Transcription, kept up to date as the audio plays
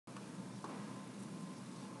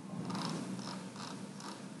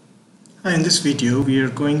In this video, we are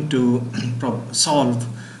going to solve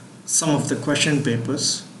some of the question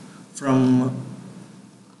papers from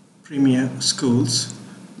premier schools.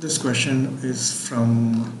 This question is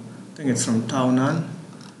from, I think it's from Tao Nan.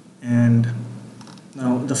 And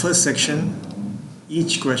now the first section,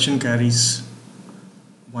 each question carries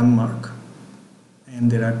 1 mark.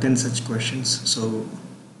 And there are 10 such questions. So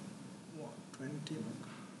 20, 1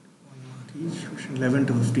 mark each. 11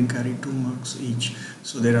 to 15 carry 2 marks each.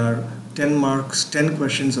 So there are 10 marks, 10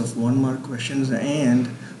 questions of 1 mark questions and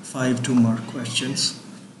 5 2 mark questions.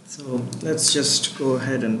 So let's just go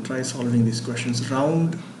ahead and try solving these questions.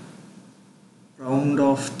 Round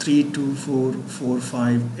off 3, 2, 4, 4,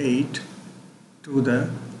 5, 8 to the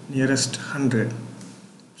nearest 100.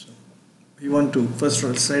 So we want to first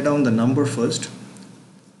write down the number first.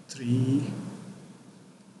 3,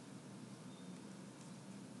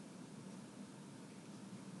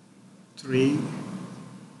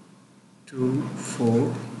 2,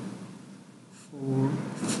 4, 4,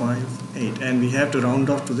 5, 8, and we have to round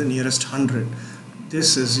off to the nearest 100.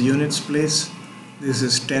 This is units place, this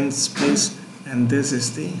is tenths place, and this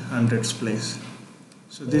is the hundreds place.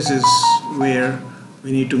 So this is where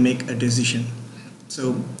we need to make a decision.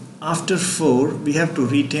 So after 4 we have to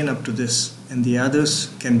retain up to this, and the others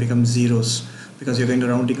can become zeros because you're going to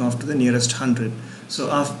rounding off to the nearest 100. So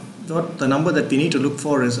the number that we need to look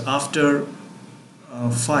for is after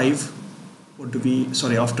 5.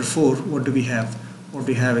 After 4, what do we have? What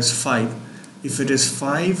we have is 5. If it is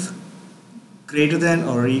 5 greater than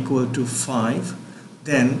or equal to 5,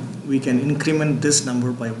 then we can increment this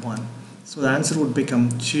number by 1. So the answer would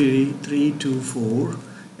become 3, 2, 4,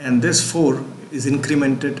 and this 4 is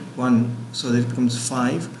incremented 1, so that it becomes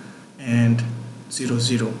 5 and 0,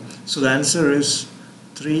 0. So the answer is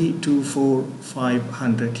 3, 2, 4,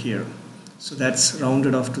 500 here. So that's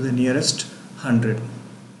rounded off to the nearest 100.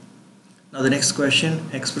 Now the next question,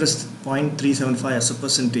 express 0.375 as a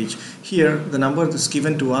percentage. Here the number is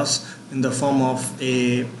given to us in the form of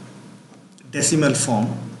a decimal form,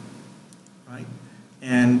 right?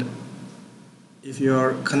 And if you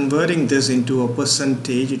are converting this into a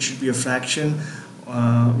percentage, it should be a fraction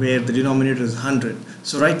where the denominator is 100.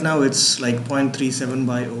 So right now it's like 0.37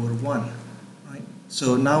 by over 1, right?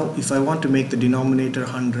 So now if I want to make the denominator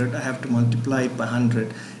 100, I have to multiply it by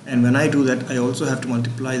 100. And when I do that, I also have to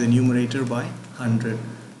multiply the numerator by 100.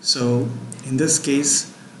 So in this case,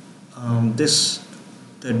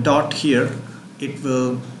 the dot here, it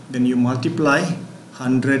will, when you multiply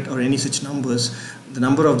 100 or any such numbers, the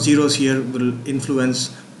number of zeros here will influence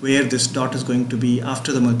where this dot is going to be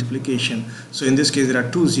after the multiplication. So in this case there are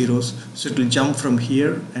 2 zeros, so it will jump from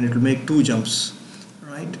here and it will make 2 jumps,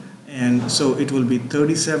 right? And so it will be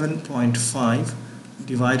 37.5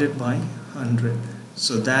 divided by 100.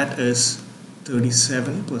 So that is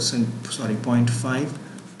 0.5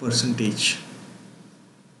 percentage.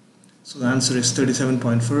 So the answer is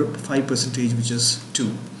 37.5 percentage, which is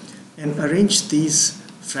 2. And arrange these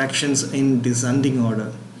fractions in descending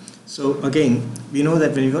order. So again, we know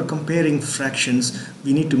that when you are comparing fractions,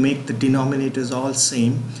 we need to make the denominators all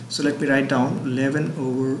same. So let me write down 11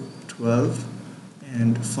 over 12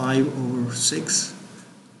 and 5 over 6,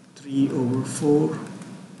 3 over 4,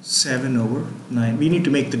 7 over 9. We need to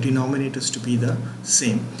make the denominators to be the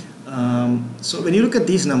same. So when you look at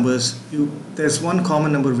these numbers, there's one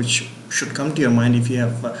common number which should come to your mind if you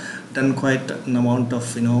have done quite an amount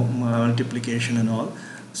of multiplication and all.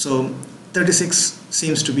 So 36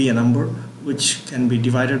 seems to be a number which can be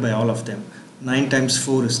divided by all of them. 9 times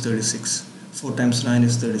 4 is 36. 4 times 9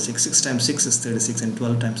 is 36. 6 times 6 is 36, and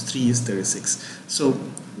 12 times 3 is 36. So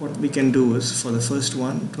what we can do is, for the first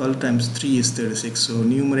one, 12 times 3 is 36. So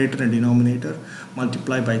numerator and denominator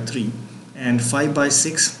multiply by 3. And 5 by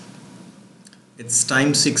 6, it's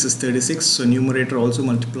times 6 is 36. So numerator also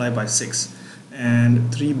multiply by 6.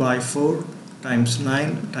 And 3 by 4 times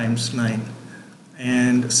 9 times 9.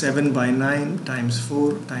 And 7 by 9 times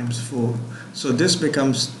 4 times 4. So this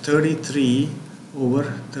becomes 33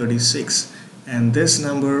 over 36. And this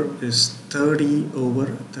number is 30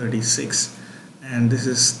 over 36. And this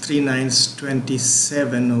is 3 9s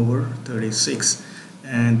 27 over 36.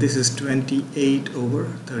 And this is 28 over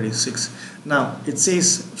 36. Now it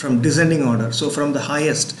says from descending order. So from the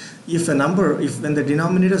highest, when the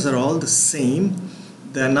denominators are all the same,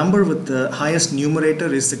 the number with the highest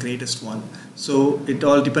numerator is the greatest one. So it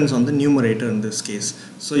all depends on the numerator in this case.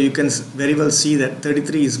 So you can very well see that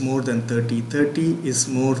 33 is more than 30. 30 is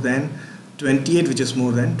more than 28, which is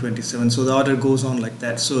more than 27. So the order goes on like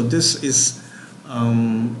that. So this is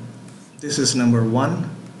number 1,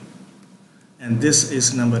 and this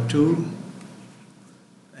is number 2,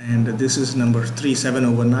 and this is number 3, 7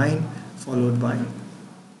 over 9, followed by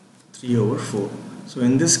 3 over 4. So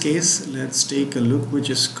in this case, let's take a look which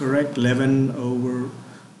is correct. 11 over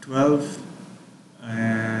 12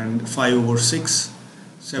 and 5 over 6,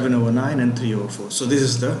 7 over 9 and 3 over 4. So this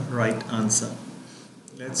is the right answer.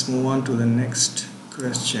 Let's move on to the next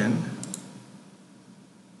question.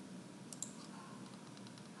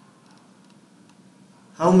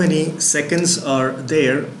 How many seconds are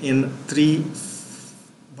there in 3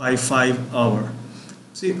 by 5 hour?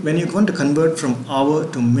 See, when you want to convert from hour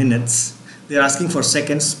to minutes, they are asking for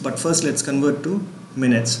seconds, but first let's convert to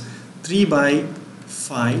minutes. 3 by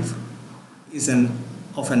 5 is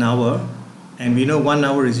of an hour, and we know 1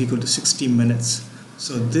 hour is equal to 60 minutes.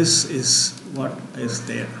 So this is what is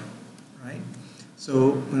there, right?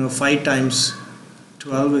 So 5 times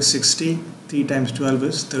 12 is 60, 3 times 12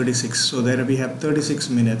 is 36. So there we have 36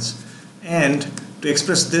 minutes. And to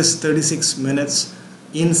express this 36 minutes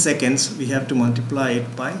in seconds, we have to multiply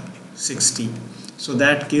it by 60. So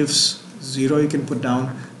that gives 0, you can put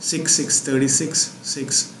down 6, 6, 36,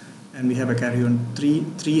 6, and we have a carry on 3,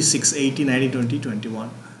 3, 6, 18, 19, 20,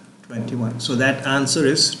 21, 21. So that answer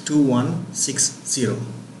is 2160.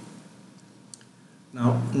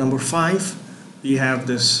 Now number 5, we have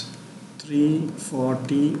this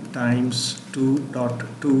 340 times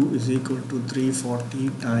 2.2 is equal to 340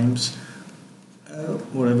 times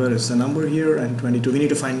whatever is the number here and 22. We need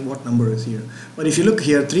to find what number is here. But if you look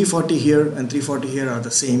here, 340 here and 340 here are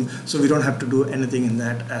the same, so we don't have to do anything in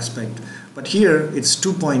that aspect. But here it's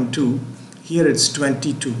 2.2, here it's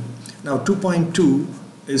 22. Now 2.2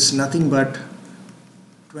 is nothing but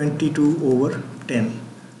 22 over 10.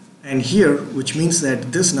 And here, which means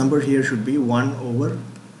that this number here should be 1 over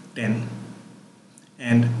 10.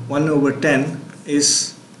 And 1 over 10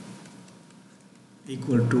 is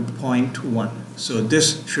equal to 0.1. So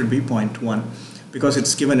this should be 0.1 because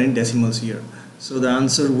it's given in decimals here. So the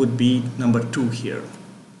answer would be number 2 here.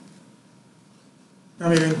 Now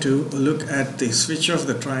we're going to look at this. Which of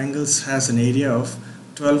the triangles has an area of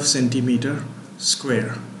 12 centimeter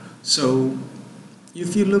square? So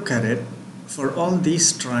if you look at it, for all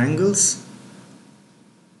these triangles,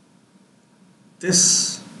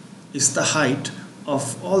 this is the height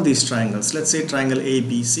of all these triangles. Let's say triangle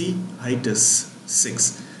ABC, height is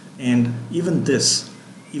 6, and even this,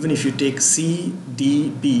 even if you take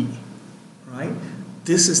CDB, right,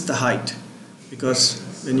 this is the height, because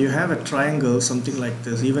when you have a triangle something like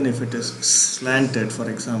this, even if it is slanted, for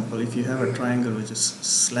example, if you have a triangle which is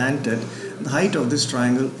slanted, the height of this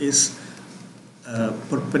triangle is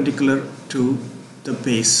perpendicular to the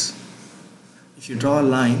base. If you draw a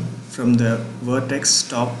line from the vertex,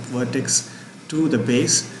 top vertex, to the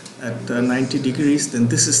base at 90 degrees, then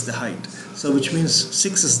this is the height. So which means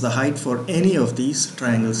 6 is the height for any of these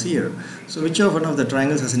triangles here. So whichever one of the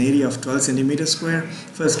triangles has an area of 12 centimeters square?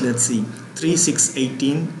 First let's see. 3, 6,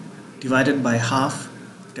 18 divided by half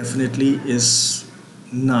definitely is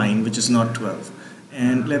 9, which is not 12.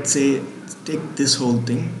 And let's say take this whole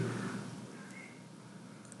thing.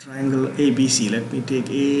 Triangle ABC. Let me take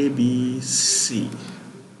ABC.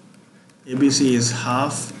 ABC is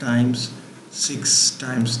half times 6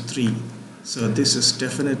 times 3. So this is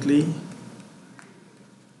definitely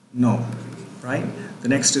no, right? The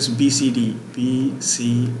next is BCD.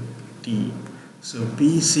 BCD. So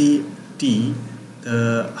BCD,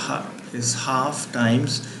 the is half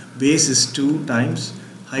times base is 2 times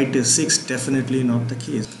height is 6. Definitely not the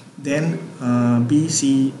case. Then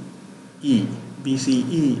BCE.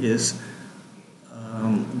 BCE is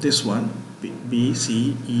this one.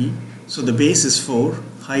 BCE. So the base is 4,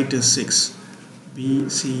 height is 6.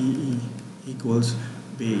 BCE equals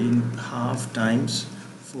being half times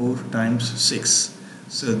 4 times 6.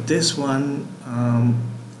 So this one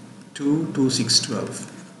 2, 2, 6, 12.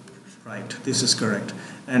 Right, this is correct.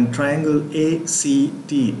 And triangle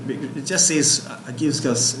ACT, it just says, gives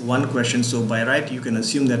us one question, so by right you can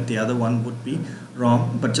assume that the other one would be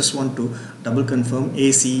wrong, but just want to double confirm.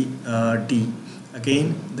 ACD,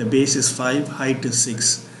 again the base is 5, height is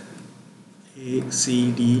 6.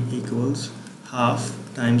 ACD equals half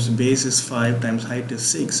times base is 5 times height is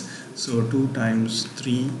 6. So 2 times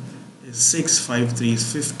 3 is 6, 5, 3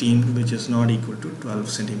 is 15, which is not equal to 12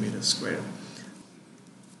 centimeters square.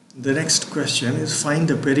 The next question is find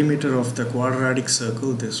the perimeter of the quadratic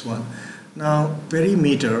circle, this one. Now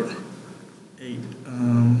perimeter,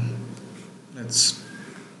 let's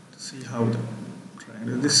see how the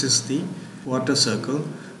triangle, this is the quarter circle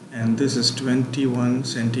and this is 21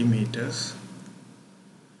 centimeters,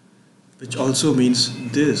 which also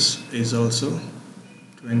means this is also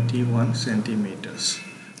 21 centimeters.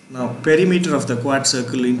 Now perimeter of the quad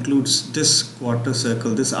circle includes this quarter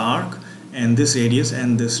circle, this arc, and this radius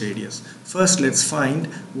and this radius. First let's find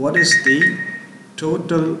what is the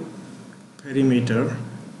total perimeter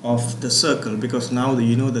of the circle, because now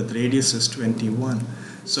you know that the radius is 21,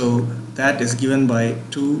 so that is given by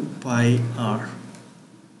 2 pi r,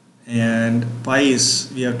 and pi is,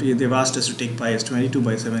 they've asked us to take pi as 22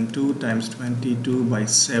 by 7, 2 times 22 by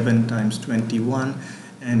 7 times 21,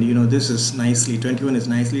 and you know this is nicely, 21 is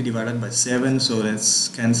nicely divided by 7, so let's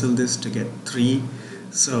cancel this to get 3,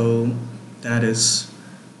 so that is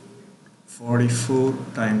 44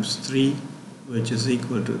 times 3, which is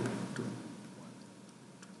equal to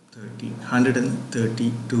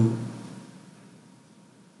 132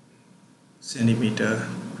 centimeter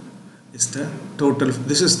is the total.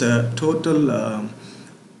 This is the total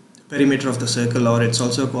perimeter of the circle, or it's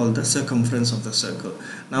also called the circumference of the circle.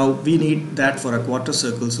 Now we need that for a quarter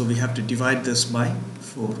circle, so we have to divide this by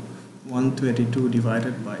 4. 132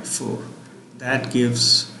 divided by 4, that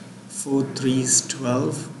gives 4 3s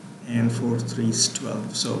 12 and 4 3s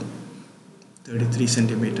 12, so 33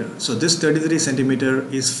 centimeter. So this 33 centimeter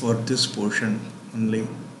is for this portion only.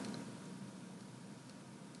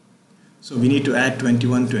 So we need to add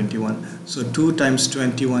 21. So 2 times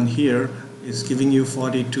 21 here is giving you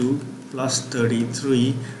 42 plus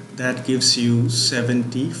 33, that gives you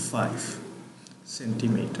 75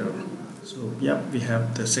 centimeter. So yep, we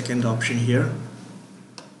have the second option here.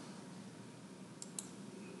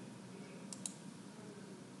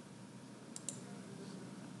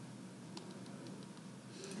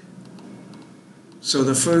 So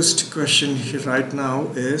the first question here right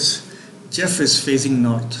now is, Jeff is facing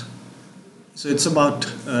north. So it's about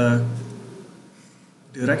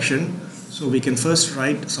direction. So we can first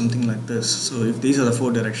write something like this. So if these are the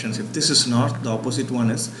 4 directions, if this is north, the opposite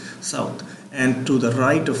one is south. And to the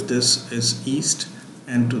right of this is east,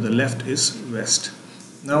 and to the left is west.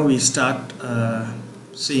 Now we start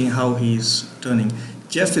seeing how he is turning.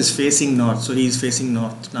 Jeff is facing north, so he is facing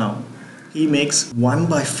north now. He makes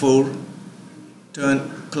 1/4 turn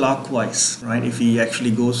clockwise, right? If he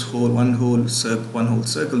actually goes one whole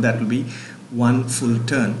circle, that will be 1 full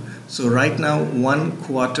turn. So right now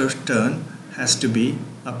 1/4 turn has to be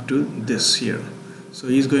up to this here. So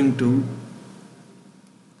he's going to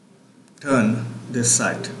turn this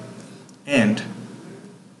side, and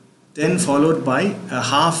then followed by a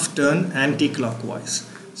half turn anti-clockwise.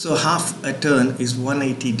 So half a turn is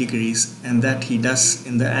 180 degrees, and that he does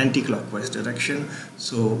in the anti-clockwise direction.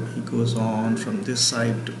 So he goes on from this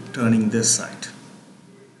side to turning this side.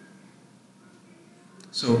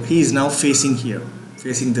 So he is now facing here,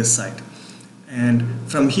 facing this side. And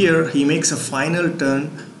from here he makes a final turn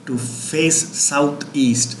to face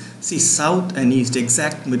southeast. See, south and east,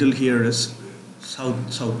 exact middle here is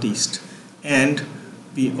southeast. And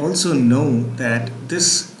we also know that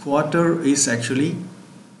this quarter is actually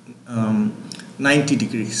 90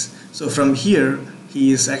 degrees. So from here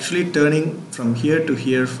he is actually turning from here to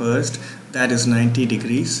here first, that is 90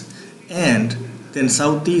 degrees, and then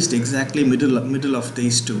southeast, exactly middle of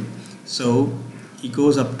these two. So he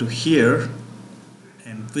goes up to here,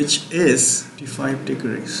 and which is 55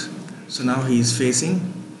 degrees. So now he is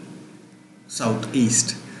facing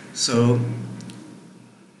southeast. So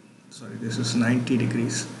sorry, this is 90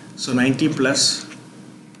 degrees. So 90 plus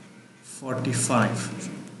 45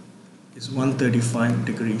 is 135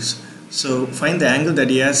 degrees. So find the angle that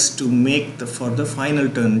he has to make for the final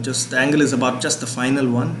turn. Just the angle is about just the final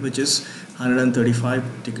one, which is 135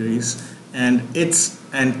 degrees, and it's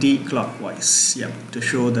anti-clockwise, yep, to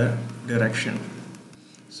show the direction.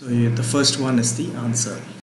 So the first one is the answer.